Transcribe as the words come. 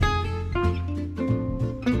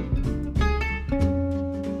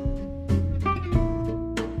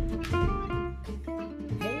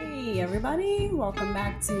welcome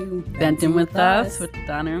back to Venting with us with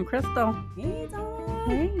Donna and Crystal. Hey, Donna.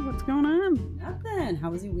 Hey, what's going on? Nothing. How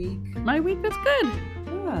was your week? My week was good.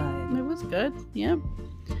 Good. It was good. Yep.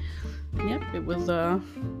 It was,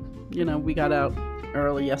 we got out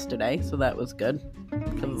early yesterday, so that was good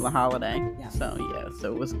because of the holiday. Yeah. So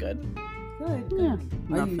it was good. Good. Yeah.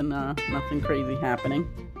 Nothing crazy happening.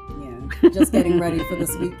 Yeah. Just getting ready for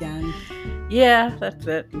this weekend. Yeah, that's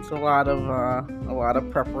it. It's a lot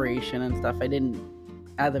of preparation and stuff.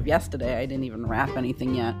 As of yesterday, I didn't even wrap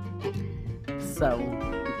anything yet. So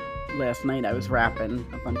last night I was wrapping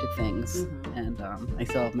a bunch of things, and I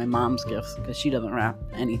still have my mom's gifts because she doesn't wrap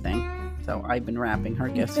anything. So I've been wrapping her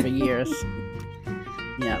gifts for years.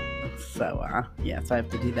 Yeah. So so I have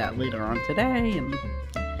to do that later on today, and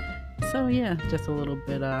so just a little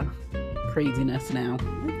bit craziness now.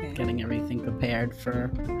 Okay. Getting everything prepared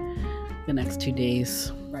for the next 2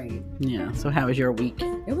 days. Right. Yeah. So how was your week?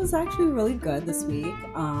 It was actually really good this week.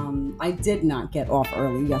 I did not get off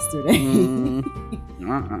early yesterday.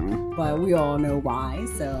 But we all know why,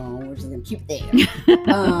 so we're just gonna keep there.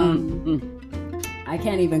 I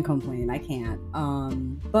can't even complain. I can't.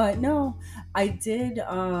 But no, I did.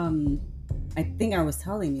 I think I was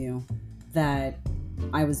telling you that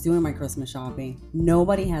I was doing my Christmas shopping.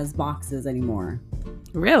 Nobody has boxes anymore.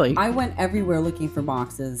 Really? I went everywhere looking for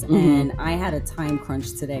boxes, and I had a time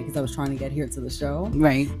crunch today because I was trying to get here to the show.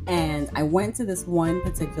 Right. And I went to this one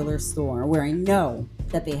particular store where I know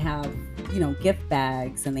that they have, gift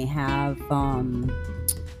bags, and they have all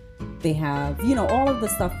of the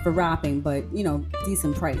stuff for wrapping, but,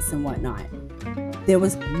 decent price and whatnot. There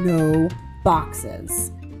was no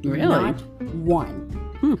boxes. Really? Not one.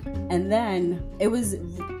 And then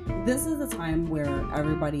this is the time where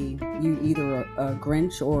everybody, you either a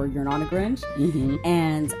Grinch or you're not a Grinch.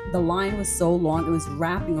 And the line was so long, it was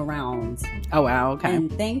wrapping around. Oh, wow. Okay.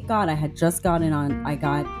 And thank God I had just I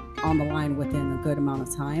got on the line within a good amount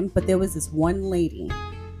of time. But there was this one lady,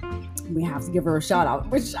 we have to give her a shout out,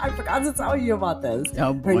 which I forgot to tell you about this.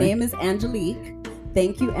 Oh, boy. Her name is Angelique.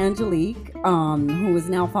 Thank you, Angelique, who is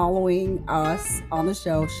now following us on the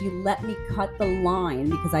show. She let me cut the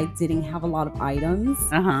line because I didn't have a lot of items.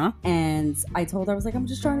 And I told her, I was like, I'm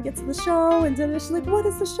just trying to get to the show. And then she's like, what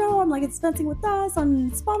is the show? I'm like, it's Venting with Us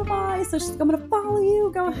on Spotify. So she's like, I'm going to follow you.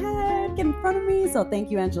 Go ahead. Get in front of me. So thank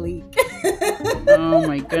you, Angelique. Oh,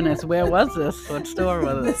 my goodness. Where was this? What store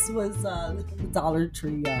was it? This was the Dollar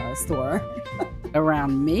Tree store.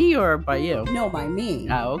 Around me or by you? No, by me.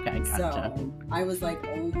 Oh, okay. Gotcha. So I was like,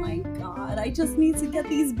 oh my God, I just need to get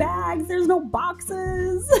these bags. There's no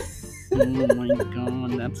boxes. Oh my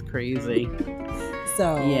God, that's crazy.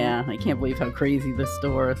 So yeah, I can't believe how crazy the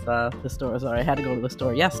stores are. I had to go to the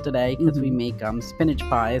store yesterday because we make spinach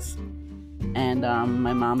pies. And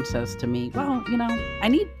my mom says to me, well, I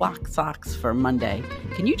need black socks for Monday.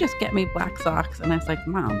 Can you just get me black socks? And I was like,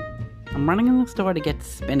 Mom, I'm running in the store to get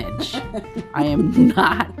spinach. I am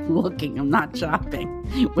not looking. I'm not shopping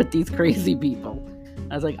with these crazy people.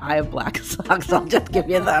 I was like, I have black socks. I'll just give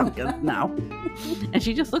you them. Because no. And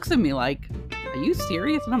she just looks at me like, are you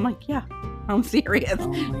serious? And I'm like, yeah, I'm serious.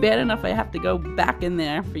 Oh Bad enough I have to go back in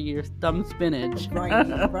there for your dumb spinach.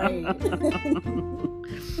 Right.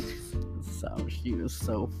 So she was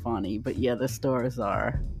so funny. But yeah, the stores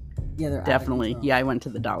are... Yeah, they're definitely. Yeah, I went to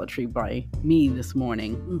the Dollar Tree by me this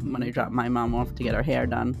morning when I dropped my mom off to get her hair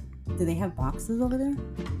done. Do they have boxes over there?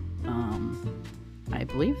 I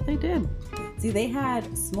believe they did. See, they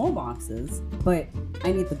had small boxes, but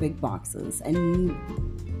I need the big boxes, and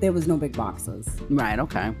there was no big boxes. Right,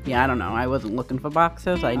 okay. Yeah, I don't know. I wasn't looking for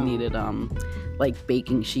boxes. I needed like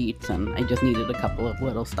baking sheets, and I just needed a couple of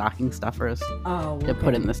little stocking stuffers to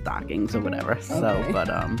put in the stockings or whatever. Okay. So,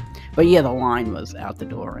 but yeah, the line was out the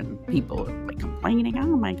door, and people were like complaining,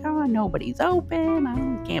 oh my God, nobody's open.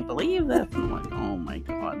 I can't believe this. And I'm like, oh my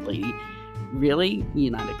God, lady. Really?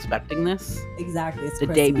 You're not expecting this? Exactly. It's the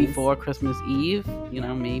Christmas. day before Christmas Eve.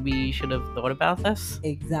 Maybe you should have thought about this.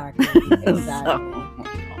 Exactly. So, oh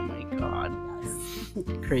my God. Yes.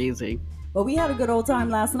 Crazy. But we had a good old time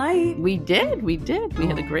last night. We did. We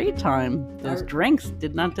had a great time. Those drinks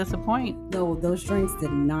did not disappoint. No, those drinks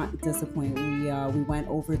did not disappoint. We went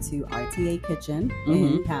over to RTA Kitchen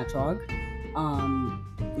in Patchogue,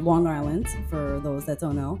 Long Island, for those that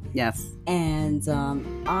don't know. Yes. And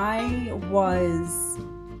I was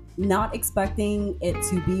not expecting it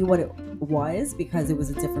to be what it was because it was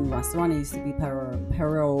a different restaurant. It used to be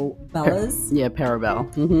Parabella's. Parabelle.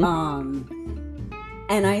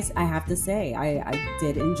 And I have to say, I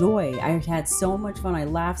did enjoy. I had so much fun. I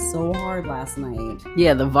laughed so hard last night.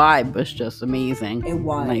 Yeah, the vibe was just amazing. It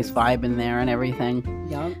was. Nice vibe in there and everything.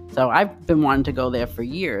 Yep. So I've been wanting to go there for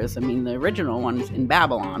years. I mean, the original one's in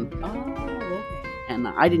Babylon. Oh, okay. And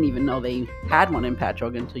I didn't even know they had one in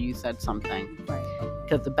Patchogue until you said something. Right.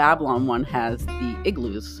 Because the Babylon one has the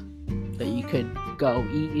igloos that you could go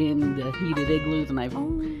eat in, the heated igloos. And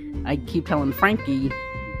I keep telling Frankie,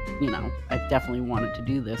 you know, I definitely wanted to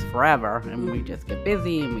do this forever, and we just get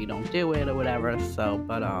busy and we don't do it or whatever. So,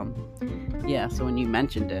 but yeah. So when you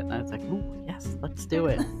mentioned it, I was like, "Ooh, yes, let's do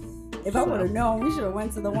it." If I would have known, we should have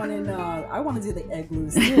went to the one in. I want to do the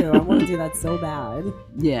igloos too. I want to do that so bad.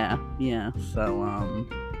 Yeah. So,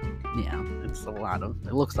 yeah, it's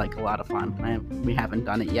it looks like a lot of fun. We haven't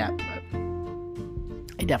done it yet, but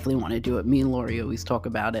I definitely want to do it. Me and Lori always talk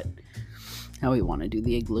about it, how we want to do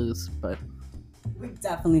the igloos, but. We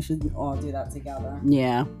definitely should all do that together.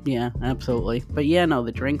 Yeah, absolutely. But yeah, no,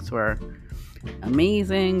 the drinks were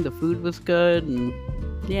amazing. The food was good, and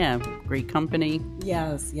yeah, great company.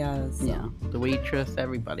 Yes. Yeah, the waitress,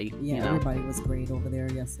 everybody. Yeah, everybody was great over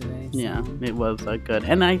there yesterday. So. Yeah, it was good.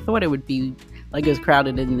 And I thought it would be like it was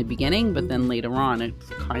crowded in the beginning, but then later on it's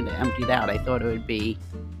kind of emptied out. I thought it would be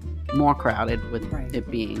more crowded with it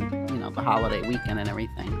being, the holiday weekend and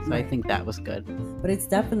everything. So I think that was good. But it's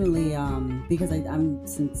definitely because I'm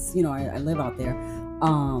since I live out there.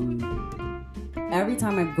 Every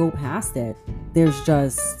time I go past it, there's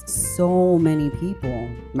just so many people.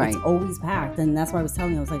 Right. It's always packed, and that's why I was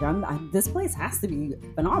telling you. I was like, this place has to be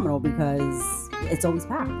phenomenal because it's always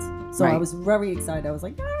packed. So I was very excited. I was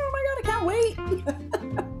like, oh my god, I can't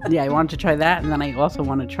wait. Yeah, I wanted to try that, and then I also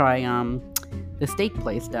want to try the steak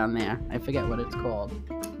place down there. I forget what it's called.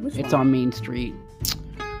 It's on Main Street.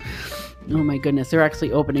 Oh my goodness, they're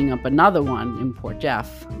actually opening up another one in Port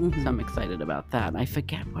Jeff. So I'm excited about that. I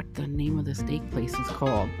forget what the name of the steak place is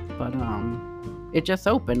called, but it just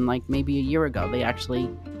opened like maybe a year ago. They actually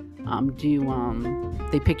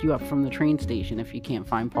they pick you up from the train station if you can't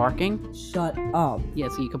find parking. Shut up. Yeah,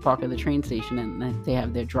 so you can park at the train station, and then they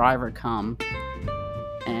have their driver come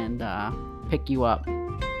and pick you up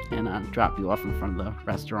and drop you off in front of the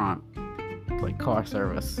restaurant. It's like car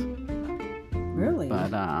service. Really?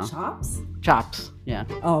 But Chops, yeah.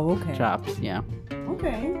 Oh, okay. Chops, yeah.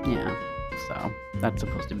 Okay. Yeah. So that's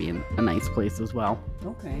supposed to be a nice place as well.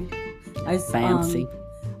 Okay. Fancy.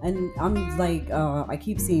 And I'm like, I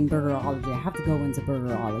keep seeing Burgerology. I have to go into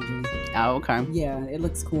Burgerology. Oh, okay. Yeah, it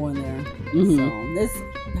looks cool in there. Mm-hmm. So this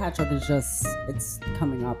Patchogue is it's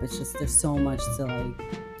coming up. It's just, there's so much to like,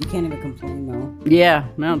 you can't even complain though. Yeah,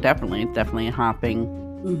 no, definitely. It's definitely a hopping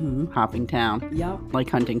town. Yep. Like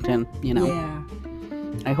Huntington, Yeah.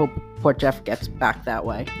 I hope Port Jeff gets back that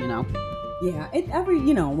way, Yeah,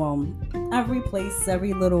 every place,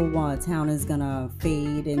 every little town is gonna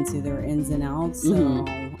fade into their ins and outs. So,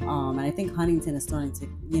 and I think Huntington is starting to,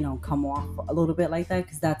 come off a little bit like that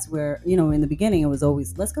because that's where, in the beginning it was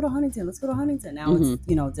always let's go to Huntington. Now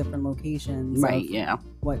it's different locations. Right. Yeah.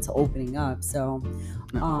 What's opening up? So,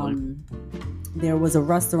 there was a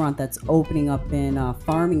restaurant that's opening up in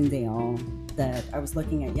Farmingdale that I was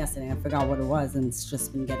looking at yesterday. I forgot what it was, and it's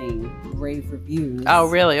just been getting rave reviews. Oh,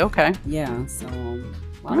 really? Okay. Yeah, so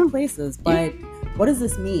a lot of places. But what does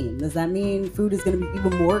this mean? Does that mean food is going to be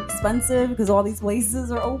even more expensive because all these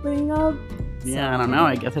places are opening up? Yeah, I don't know.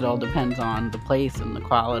 I guess it all depends on the place and the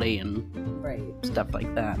quality and stuff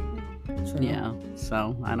like that. True. Yeah,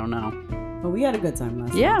 so I don't know. But we had a good time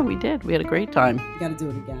last night. Yeah, we did. We had a great time. You got to do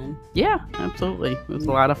it again. Yeah, absolutely. It was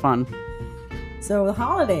a lot of fun. So the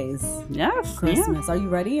holidays. Yes. Christmas. Yeah. Are you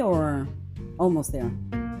ready or almost there?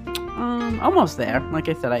 Almost there. Like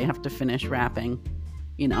I said, I have to finish wrapping,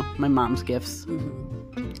 my mom's gifts.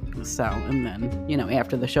 So, and then,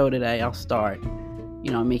 after the show today, I'll start,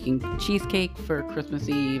 making cheesecake for Christmas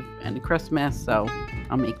Eve and Christmas. So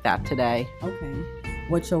I'll make that today. Okay.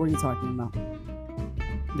 What show are you talking about?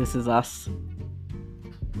 This Is Us.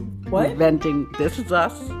 What? This Is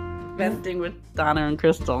Us. Venting with Donna and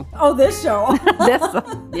Crystal. Oh, this show. This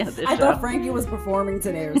show. I thought Frankie was performing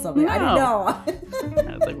today or something. No. I didn't know.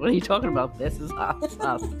 I was like, what are you talking about? This is us.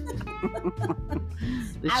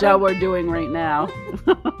 The show we're doing right now.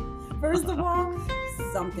 First of all,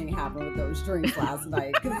 something happened with those drinks last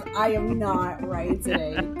night because I am not right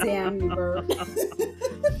today. Damn you, Bert.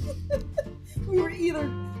 We were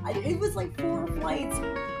it was like 4 flights.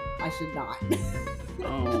 I should not.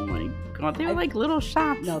 Oh my god, they were like little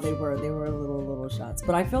shots. No, they were little shots.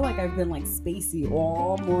 But I feel like I've been like spacey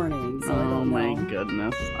all morning. So oh my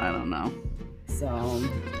goodness, I don't know. So,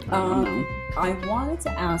 I wanted to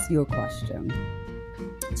ask you a question.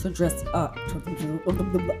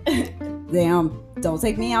 Damn, don't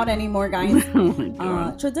take me out anymore, guys.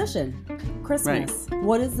 Oh Tradition. Christmas. Right.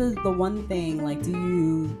 What is the one thing? Like, do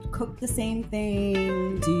you cook the same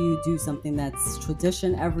thing? Do you do something that's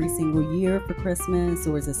tradition every single year for Christmas,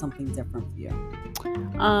 or is it something different for you?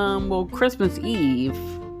 Well, Christmas Eve,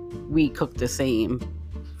 we cook the same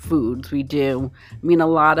foods. We do. I mean, a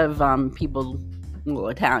lot of people, well,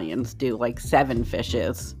 Italians do like 7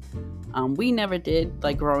 fishes. We never did,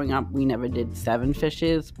 like growing up, we never did 7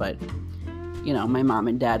 fishes, but, you know, my mom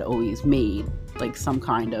and dad always made like some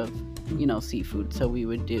kind of, you know, seafood. So we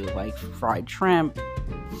would do like fried shrimp,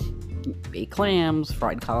 baked clams,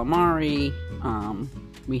 fried calamari.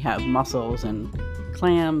 We have mussels and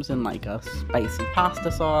clams and like a spicy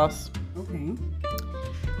pasta sauce. Okay.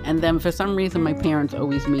 And then for some reason my parents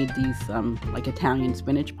always made these like Italian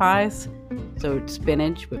spinach pies. So it's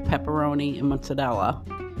spinach with pepperoni and mozzarella.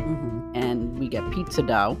 Mm-hmm. And we get pizza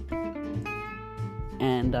dough.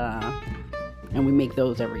 And we make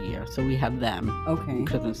those every year. So we have them on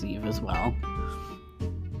Christmas Eve as well.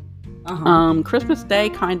 Christmas Day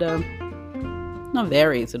kind of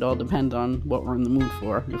varies. It all depends on what we're in the mood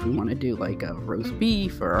for. If we want to do like a roast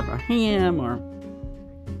beef or a ham, or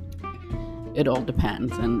it all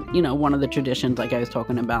depends. And, you know, one of the traditions, like I was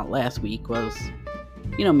talking about last week, was,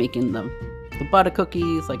 you know, making the butter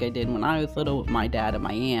cookies like I did when I was little with my dad and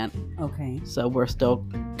my aunt. Okay. So we're still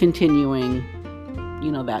continuing,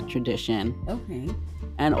 you know, that tradition. Okay.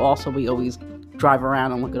 And also we always drive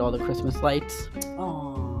around and look at all the Christmas lights.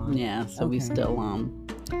 Aww. Yeah, so we still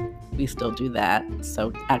do that.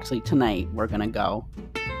 So actually tonight we're gonna go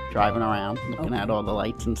driving around looking at all the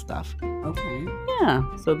lights and stuff. Okay.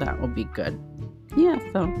 Yeah, so that will be good. Yeah,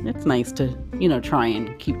 so it's nice to, you know, try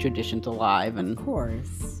and keep traditions alive, and of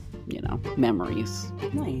course, you know, memories.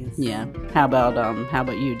 Nice. Yeah. How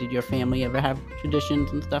about you? Did your family ever have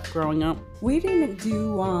traditions and stuff growing up? We didn't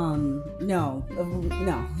do no. No.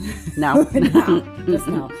 Just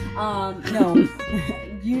no. No.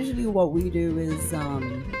 Usually what we do is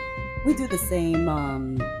we do the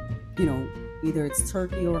same you know, either it's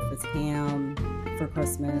turkey or if it's ham for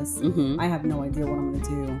Christmas. Mm-hmm. I have no idea what I'm gonna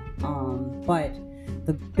do. But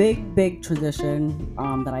the big tradition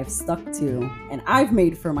that I've stuck to and I've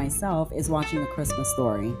made for myself is watching A Christmas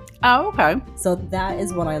Story. Oh, okay. So that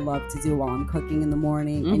is what I love to do while I'm cooking in the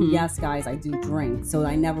morning. Mm-hmm. And yes, guys, I do drink, so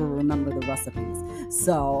I never remember the recipes.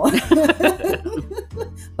 So,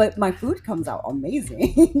 but my food comes out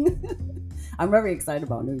amazing. I'm very excited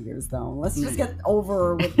about New Year's, though. Let's just get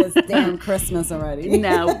over with this damn Christmas already.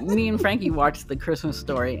 Now, me and Frankie watched The Christmas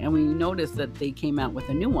Story, and we noticed that they came out with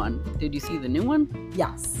a new one. Did you see the new one?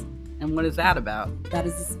 Yes. And what is that about? That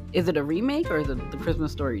is it a remake, or is it The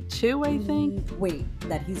Christmas Story 2, I think? Wait,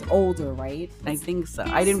 that he's older, right? I think so.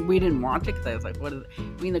 We didn't watch it because I was like, what is it? I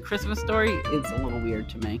mean, The Christmas Story is a little weird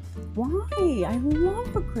to me. Why? I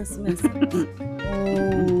love A Christmas. Oh,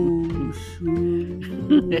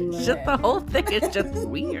 shoot. It's just the whole thing. It's just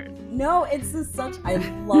weird. No, it's just such. I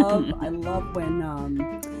love when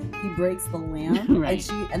he breaks the lamp, right.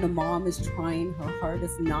 and the mom is trying her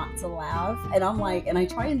hardest not to laugh, and I'm like, and I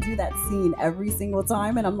try and do that scene every single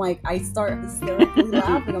time, and I'm like, I start hysterically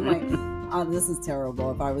laughing. I'm like, oh, this is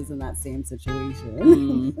terrible. If I was in that same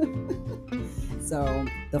situation. So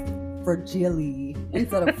the fragile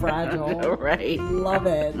instead of fragile. Right. Love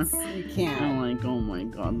it. You can't. I'm like, oh my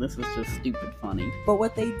god, this is just stupid funny. But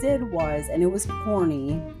what they did was, and it was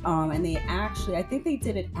corny, and they actually, I think they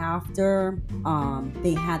did it after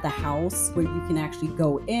they had the house where you can actually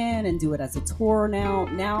go in and do it as a tour now.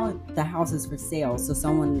 Now the house is for sale. So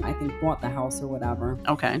someone, I think, bought the house or whatever.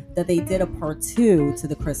 Okay. That they did a part 2 to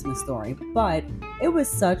The Christmas Story. But it was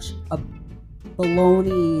such a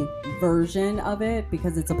baloney version of it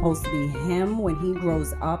because it's supposed to be him when he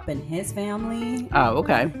grows up and his family. Oh,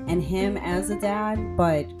 okay. And him as a dad,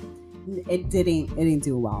 but it didn't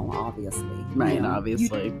do well, obviously. Right, you know,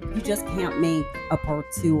 obviously. You just can't make a part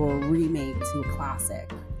 2 or a remake to a classic.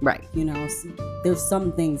 Right. You know, so there's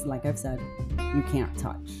some things, like I've said, you can't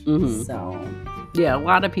touch. Mm-hmm. So yeah, a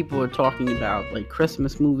lot of people were talking about like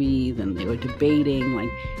Christmas movies, and they were debating, like,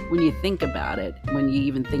 when you think about it, when you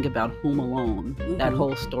even think about Home Alone, that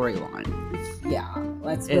whole storyline. Yeah,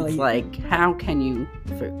 it's like, how can you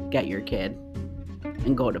forget your kid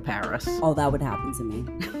and go to Paris? Oh, that would happen to me.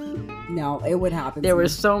 No, it would happen. There were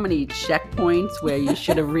so many checkpoints where you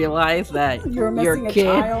should have realized that your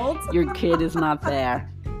kid is not there.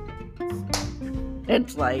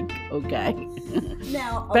 It's like, okay.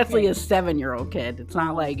 Now, especially a 7-year-old kid. It's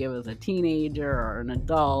not like it was a teenager or an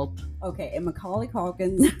adult. Okay, in Macaulay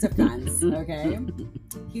Culkin's defense, okay,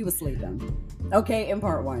 he was sleeping. Okay, in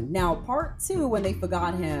part 1. Now, part 2, when they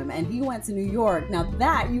forgot him and he went to New York. Now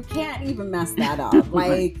that you can't even mess that up.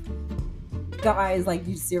 Like, guys, like,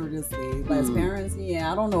 you seriously, as parents,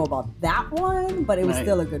 I don't know about that one, but it was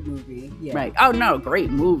still a good movie. Yeah. Right. Oh no, great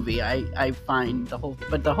movie. I find the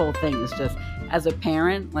whole thing is just, as a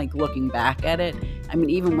parent, like, looking back at it, I mean,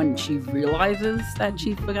 even when she realizes that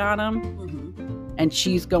she forgot him, and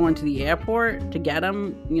she's going to the airport to get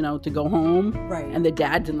him, to go home. Right. And the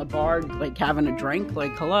dad's in the bar, like, having a drink.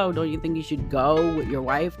 Like, hello, don't you think you should go with your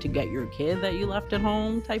wife to get your kid that you left at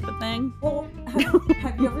home, type of thing? Well,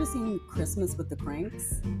 have you ever seen Christmas with the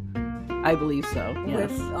Cranks? I believe so,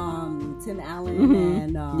 yes. With Tim Allen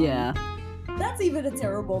and... yeah. That's even a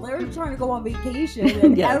terrible. They're trying to go on vacation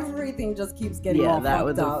and everything just keeps getting all fucked up. Yeah, that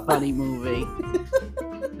was a funny movie.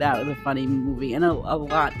 That was a funny movie. And a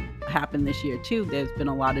lot happened this year, too. There's been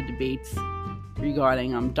a lot of debates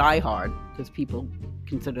regarding Die Hard, because people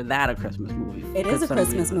consider that a Christmas movie. It is a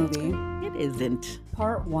Christmas movie. It isn't.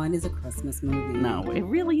 Part 1 is a Christmas movie. No, it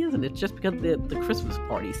really isn't. It's just because the Christmas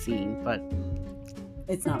party scene, but...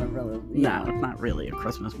 It's not a really... No, it's not really a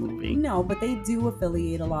Christmas movie. No, but they do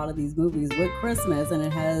affiliate a lot of these movies with Christmas, and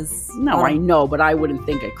it has... No, I know, but I wouldn't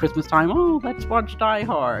think at Christmas time, let's watch Die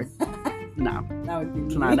Hard. No. That would be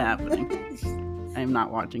It's not happening. I am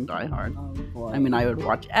not watching Die Hard. Oh, boy. I mean, I would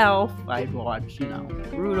watch Elf. I'd watch,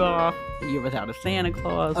 Rudolph, Year Without a Santa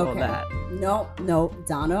Claus, all that. No,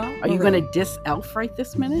 Donna. Are you going to diss Elf right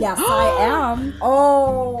this minute? Yes, I am.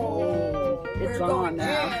 Oh, it's on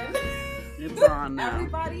now. It's on now.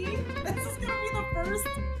 Everybody, this is going to be the first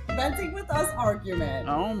Venting with Us argument.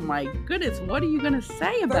 Oh my goodness, what are you going to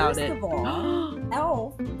say about it? First of all,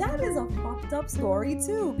 Elf, that is a fucked up story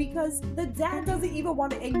too, because the dad doesn't even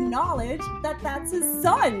want to acknowledge that that's his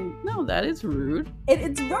son. No, that is rude.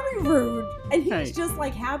 It's very rude. And he's just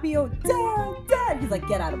like happy, dad. He's like,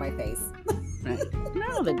 get out of my face. Right.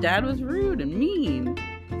 No, the dad was rude and mean.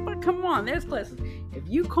 But come on, there's classes. If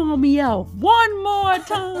you call me Elf one more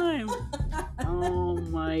time. Oh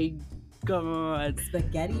my God.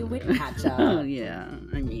 Spaghetti with ketchup. Oh yeah.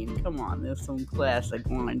 I mean, come on. There's some classic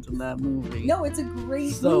lines in that movie. No, it's a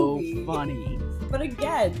great movie. So funny. But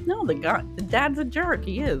again. No, the dad's a jerk.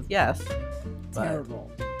 He is, yes.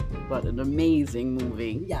 Terrible. But an amazing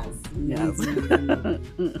movie. Yes. Amazing movie.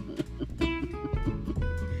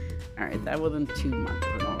 All right, that wasn't too much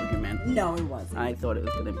of an argument. No, it wasn't. I thought it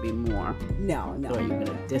was going to be more. No. I thought you were going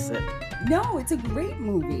to diss it. No, it's a great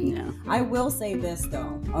movie. Yeah. I will say this,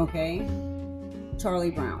 though, okay? Charlie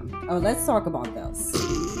Brown. Oh, let's talk about this.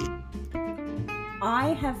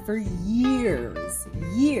 I have for years,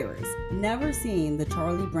 never seen the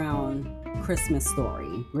Charlie Brown Christmas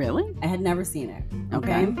Story. Really? I had never seen it.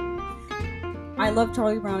 Okay? I love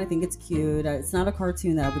Charlie Brown. I think it's cute. It's not a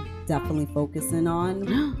cartoon that I would definitely focus in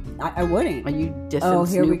on. I wouldn't. Are you dissing Oh,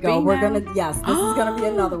 here we go. Snoopy We're now? gonna. Yes, this is gonna be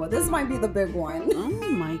another one. This might be the big one. Oh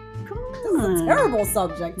my God. This is a terrible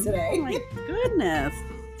subject today. Oh my goodness.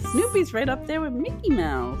 Snoopy's right up there with Mickey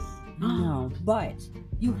Mouse. No, but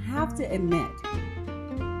you have to admit,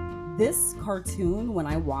 this cartoon, when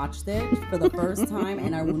I watched it for the first time,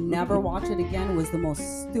 and I will never watch it again, was the most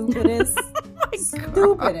stupidest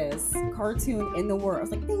cartoon in the world. I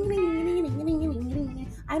was like, ding, ding, ding, ding, ding, ding, ding.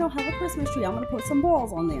 I don't have a Christmas tree. I'm gonna put some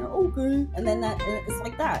balls on there. Okay, and then it's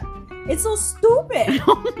like that. It's so stupid.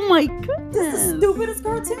 Oh my goodness! This is the stupidest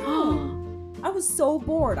cartoon. I was so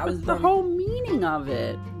bored. What's the whole meaning of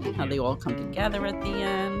it? How they all come together at the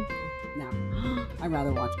end? No, I'd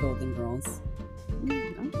rather watch Golden Girls.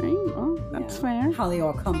 Okay, well, that's fair. How they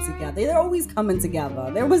all come together. They're always coming together.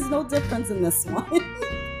 There was no difference in this one.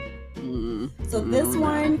 So this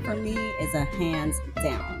one, for me, is a hands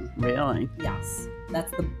down. Really? Yes. That's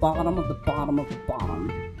the bottom of the bottom of the bottom.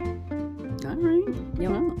 All right.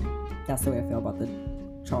 Yep. Well. That's the way I feel about the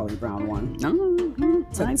Charlie Brown one.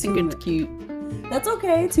 So I think it's cute. That's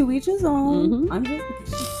okay. To each his own. I'm just...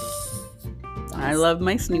 I love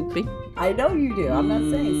my Snoopy. I know you do. I'm not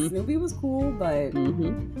saying Snoopy was cool, but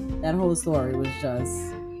that whole story was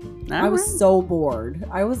just... I was so bored.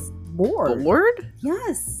 I was bored. Bored?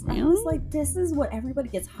 Yes. Really? I was like, this is what everybody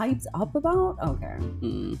gets hyped up about? Okay.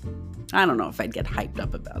 I don't know if I'd get hyped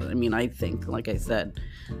up about it. I mean, I think, like I said,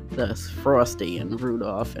 the Frosty and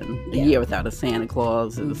Rudolph and A Year Without a Santa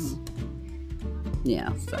Claus is...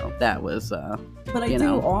 Yeah, so that was... But I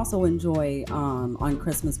do also enjoy, on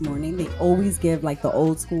Christmas morning, they always give, like, the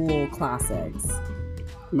old school classics.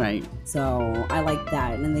 Right. So I like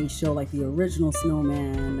that. And then they show like the original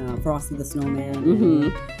Snowman, Frosty the Snowman. Mm-hmm.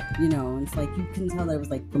 And, you know, it's like you can tell that it was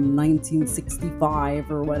like from 1965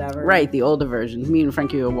 or whatever. Right, the older versions. Me and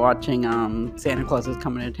Frankie were watching Santa Claus is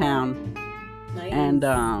Coming to Town. Nice. And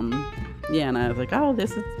yeah, and I was like, oh,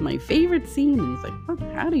 this is my favorite scene. And he's like, what?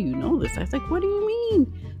 How do you know this? I was like, what do you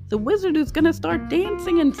mean? The wizard is going to start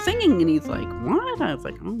dancing and singing. And he's like, what? I was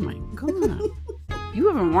like, oh my God. You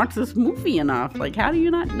haven't watched this movie enough. Like, how do you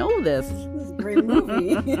not know this? This is a great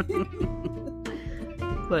movie.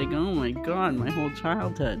 Like, oh my God, my whole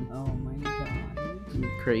childhood. Oh my God.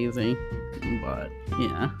 Crazy. But,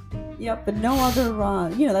 yeah. Yep, but no other,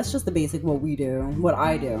 you know, that's just the basic what we do, what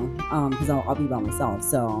I do, because I'll be by myself,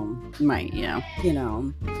 so. Right, yeah. You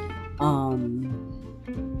know,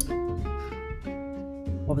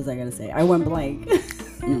 what was I going to say? I went blank.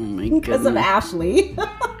 Oh my goodness. Because of Ashley.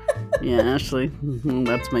 Yeah, Ashley.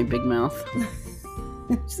 That's my big mouth.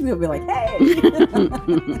 She's going to be like, hey.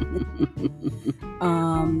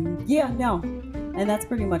 Yeah, no. And that's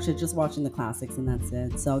pretty much it, just watching the classics, and that's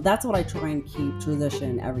it. So that's what I try and keep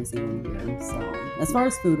tradition every single year. So as far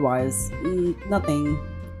as food-wise, nothing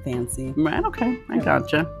fancy. Right, okay. I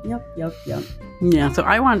gotcha. Yep. Yeah, so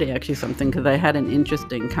I wanted to ask you something because I had an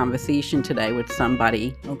interesting conversation today with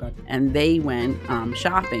somebody. Oh, God. And they went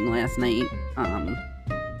shopping last night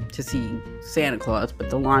to see Santa Claus, but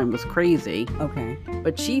the line was crazy. Okay.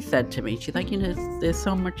 But she said to me, she's like, you know, there's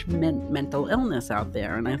so much mental illness out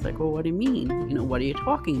there. And I was like, well, what do you mean? You know, what are you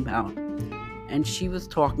talking about? And she was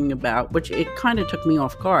talking about, which it kind of took me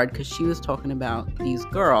off guard, because she was talking about these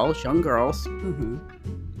girls, young girls,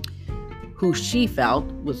 who she felt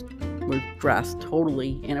were dressed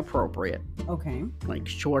totally inappropriate. Okay. Like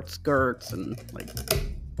short skirts and like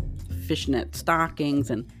fishnet stockings,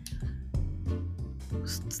 and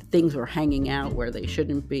things were hanging out where they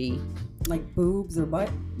shouldn't be. Like boobs or butt?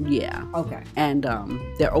 Yeah. Okay. And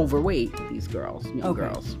they're overweight, these girls, young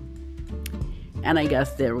girls. And I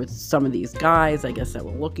guess there was some of these guys, I guess, that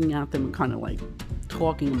were looking at them and kind of like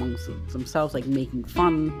talking amongst themselves, like making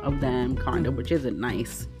fun of them, kind of, which isn't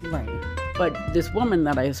nice. Right. But this woman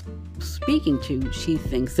that I was speaking to, she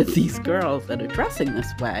thinks that these girls that are dressing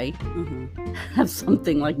this way have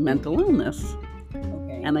something like mental illness.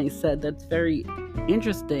 Okay. And I said, that's very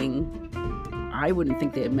interesting. I wouldn't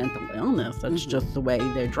think they have mental illness. That's just the way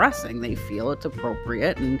they're dressing. They feel it's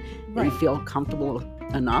appropriate, and they feel comfortable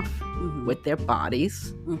enough with their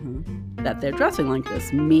bodies that they're dressing like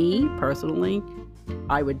this. Me, personally,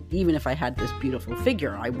 I would, even if I had this beautiful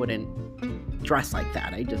figure, I wouldn't dress like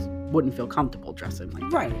that. I just wouldn't feel comfortable dressing like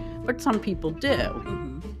that. Right. But some people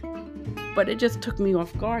do. But it just took me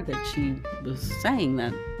off guard that she was saying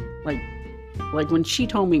that, like when she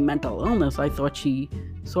told me mental illness, I thought she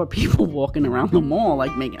saw people walking around the mall,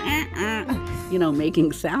 like making, you know,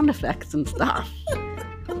 making sound effects and stuff.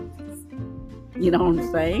 You know what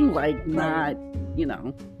I'm saying? Like, not, you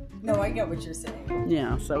know. No, I get what you're saying.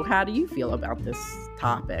 Yeah, so how do you feel about this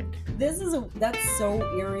topic? That's so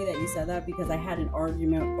eerie that you said that, because I had an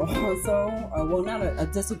argument also. Well, not a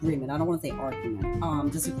disagreement. I don't want to say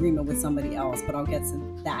argument. Disagreement with somebody else, but I'll get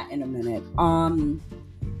to that in a minute.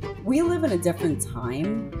 We live in a different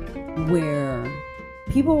time where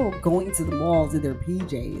people are going to the malls in their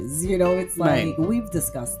PJs. You know, it's like, we've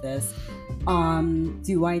discussed this.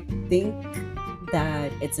 Do I think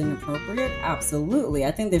that it's inappropriate? Absolutely.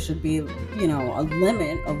 I think there should be, you know, a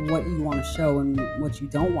limit of what you want to show and what you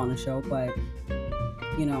don't want to show. But,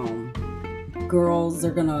 you know, girls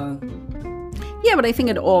are gonna... Yeah, but I think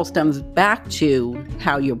it all stems back to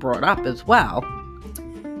how you're brought up as well.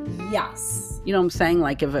 Yes. You know what I'm saying?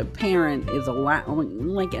 Like, if a parent is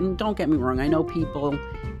like, and don't get me wrong, I know people,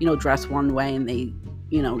 you know, dress one way and they,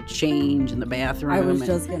 you know, change in the bathroom. I was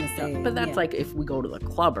just going to say. But that's like if we go to the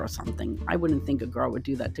club or something. I wouldn't think a girl would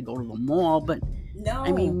do that to go to the mall, but no,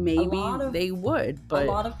 I mean, maybe they would. But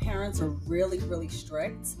a lot of parents are really, really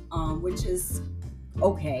strict, which is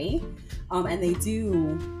okay. And they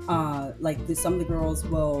do, some of the girls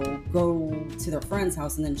will go to their friend's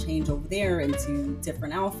house and then change over there into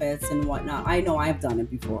different outfits and whatnot. I know I've done it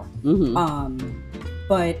before.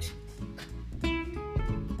 But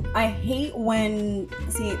I hate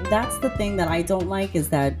see, that's the thing that I don't like, is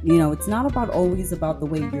that, you know, it's not always about the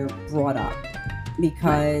way you're brought up,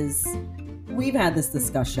 because we've had this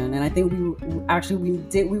discussion, and I think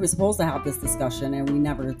we were supposed to have this discussion, and we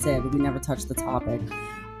never did. We never touched the topic.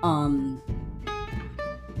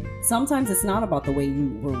 Sometimes it's not about the way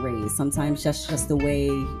you were raised. Sometimes that's just the way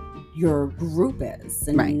your group is,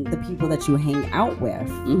 and the people that you hang out with,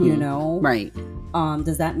 you know? Right.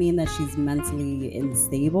 Does that mean that she's mentally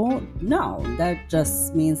unstable? No, that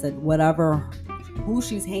just means that whatever who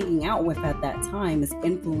she's hanging out with at that time is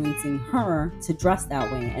influencing her to dress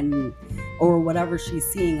that way, and or whatever she's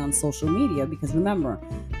seeing on social media. Because remember,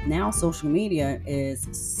 now social media is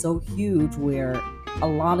so huge where a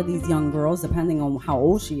lot of these young girls, depending on how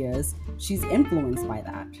old she is, she's influenced by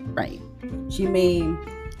that. Right. She may,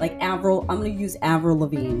 like Avril, I'm going to use Avril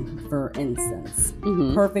Lavigne for instance.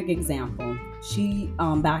 Perfect example. She,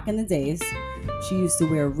 back in the days, she used to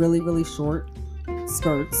wear really, really short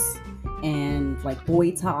skirts and like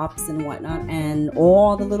boy tops and whatnot, and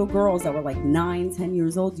all the little girls that were like 9-10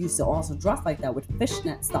 years old used to also dress like that with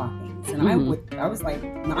fishnet stockings. And I was like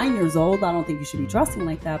 9 years old. I don't think you should be dressing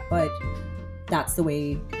like that, but that's the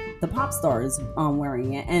way the pop star is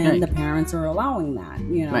wearing it, and the parents are allowing that,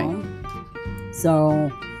 you know. Right.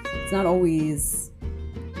 So it's not always.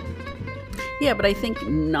 Yeah, but I think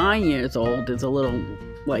 9 years old is a little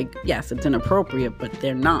like, yes, it's inappropriate, but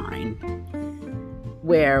they're 9.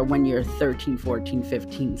 Where when you're 13, 14,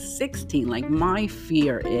 15, 16, like my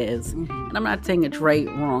fear is, and I'm not saying it's right,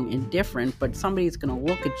 wrong, indifferent, but somebody's going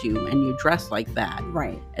to look at you and you dress like that.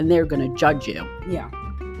 Right. And they're going to judge you. Yeah.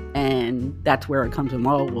 And that's where it comes from.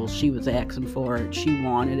 Oh, well, she was asking for it. She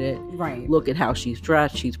wanted it. Right. Look at how she's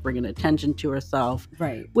dressed. She's bringing attention to herself.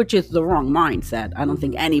 Right. Which is the wrong mindset. I don't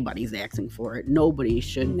think anybody's asking for it. Nobody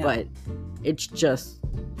should. No. But it's just,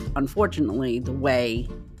 unfortunately, the way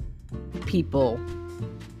people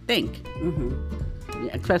think.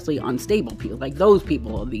 Especially unstable people. Like those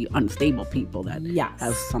people are the unstable people that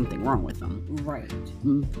have something wrong with them. Right.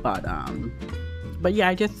 But yeah,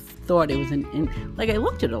 I just thought it was like I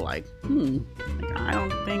looked at it like, like I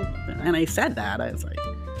don't think, and I said that I was like,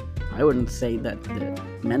 I wouldn't say that the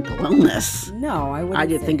mental illness. No, I wouldn't. I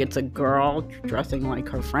just think it's a girl dressing like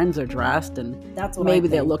her friends are dressed, and that's what maybe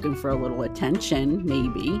they're looking for a little attention,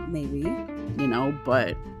 maybe, you know.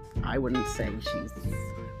 But I wouldn't say she's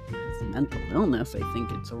mental illness. I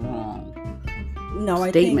think it's a wrong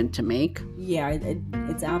statement to make. Yeah,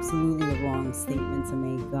 it's absolutely a wrong statement to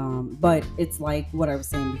make. But it's like what I was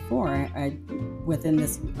saying before. Within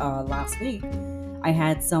this last week, I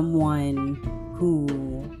had someone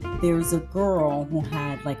who, there's a girl who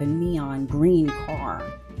had like a neon green car,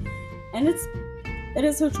 and it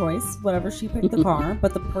is her choice, whatever, she picked the car.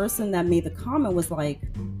 But the person that made the comment was like,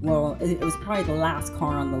 well, it was probably the last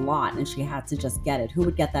car on the lot and she had to just get it. Who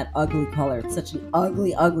would get that ugly color? It's such an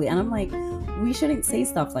ugly. And I'm like, we shouldn't say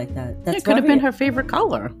stuff like that. It could have been her favorite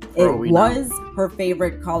color. It was her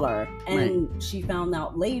favorite color. And she found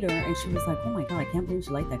out later and she was like, oh my God, I can't believe she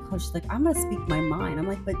liked that color. She's like, I'm going to speak my mind. I'm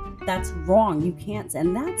like, but that's wrong. You can't.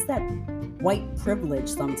 And that's that white privilege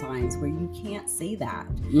sometimes where you can't say that.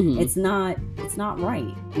 It's not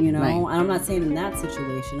right, you know. And I'm not saying in that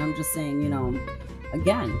situation. I'm just saying, you know,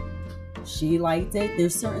 again, she liked it.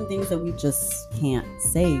 There's certain things that we just can't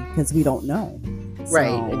say because we don't know.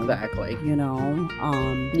 Right, exactly. You know,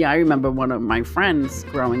 yeah, I remember one of my friends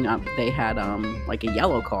growing up, they had like a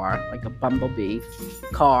yellow car, like a Bumblebee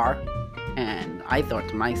car, and I thought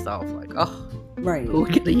to myself like, oh, who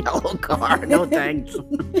would get a yellow car? No thanks.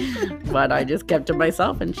 But I just kept to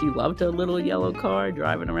myself, and she loved her little yellow car,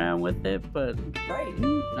 driving around with it. But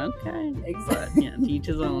okay, exactly. Yeah, each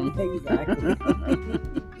his own. Exactly.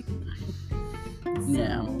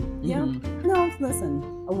 Yeah. Yeah. No, listen.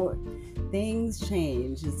 Things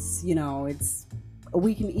change. It's, you know, it's,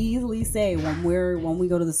 we can easily say when we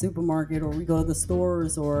go to the supermarket or we go to the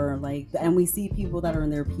stores or like, and we see people that are in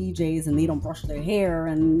their PJs and they don't brush their hair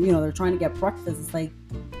and, you know, they're trying to get breakfast. It's like,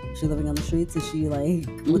 is she living on the streets? Is she like,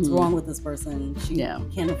 what's wrong with this person? She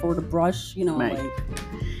can't afford a brush, you know, like.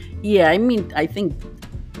 Yeah, I mean, I think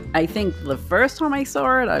the first time I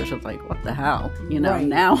saw it, I was just like, what the hell? You know,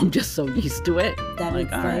 now I'm just so used to it. That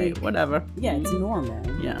like, all right, whatever. Yeah, it's normal.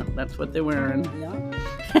 Yeah, that's what they're wearing. Yeah.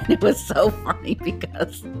 And it was so funny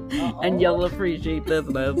because, and you'll appreciate this,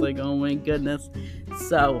 and I was like, oh my goodness.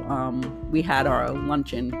 So, we had our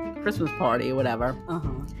luncheon, Christmas party or whatever.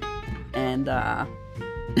 And,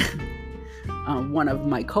 one of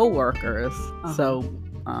my coworkers, so,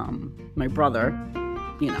 my brother,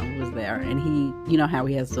 you know, was there, and he, you know how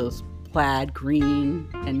he has those plaid green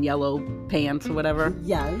and yellow pants or whatever?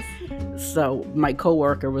 Yes. So my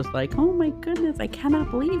coworker was like, oh my goodness, I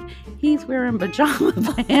cannot believe he's wearing pajama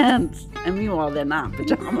pants. And meanwhile, they're not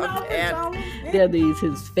pajama pants. They're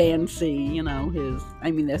his fancy, you know,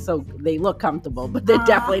 they look comfortable, but they're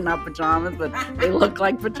definitely not pajamas, but they look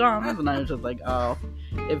like pajamas. And I was just like, oh,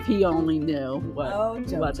 if he only knew what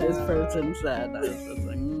this person said. I was just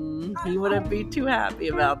like, he wouldn't be too happy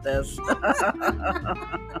about this.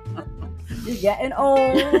 You're getting old.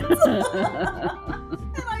 And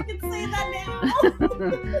I can say that now.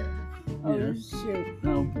 Oh, shoot.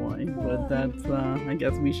 Oh boy. But that's I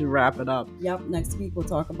guess we should wrap it up. Yep, next week we'll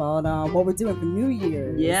talk about what we're doing for New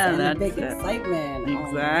Year's. Yeah, and that's the big it. excitement.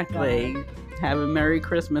 Exactly. Have a Merry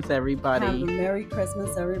Christmas, everybody. Have a Merry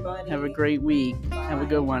Christmas, everybody. Have a great week. Bye. Have a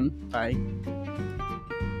good one. Bye.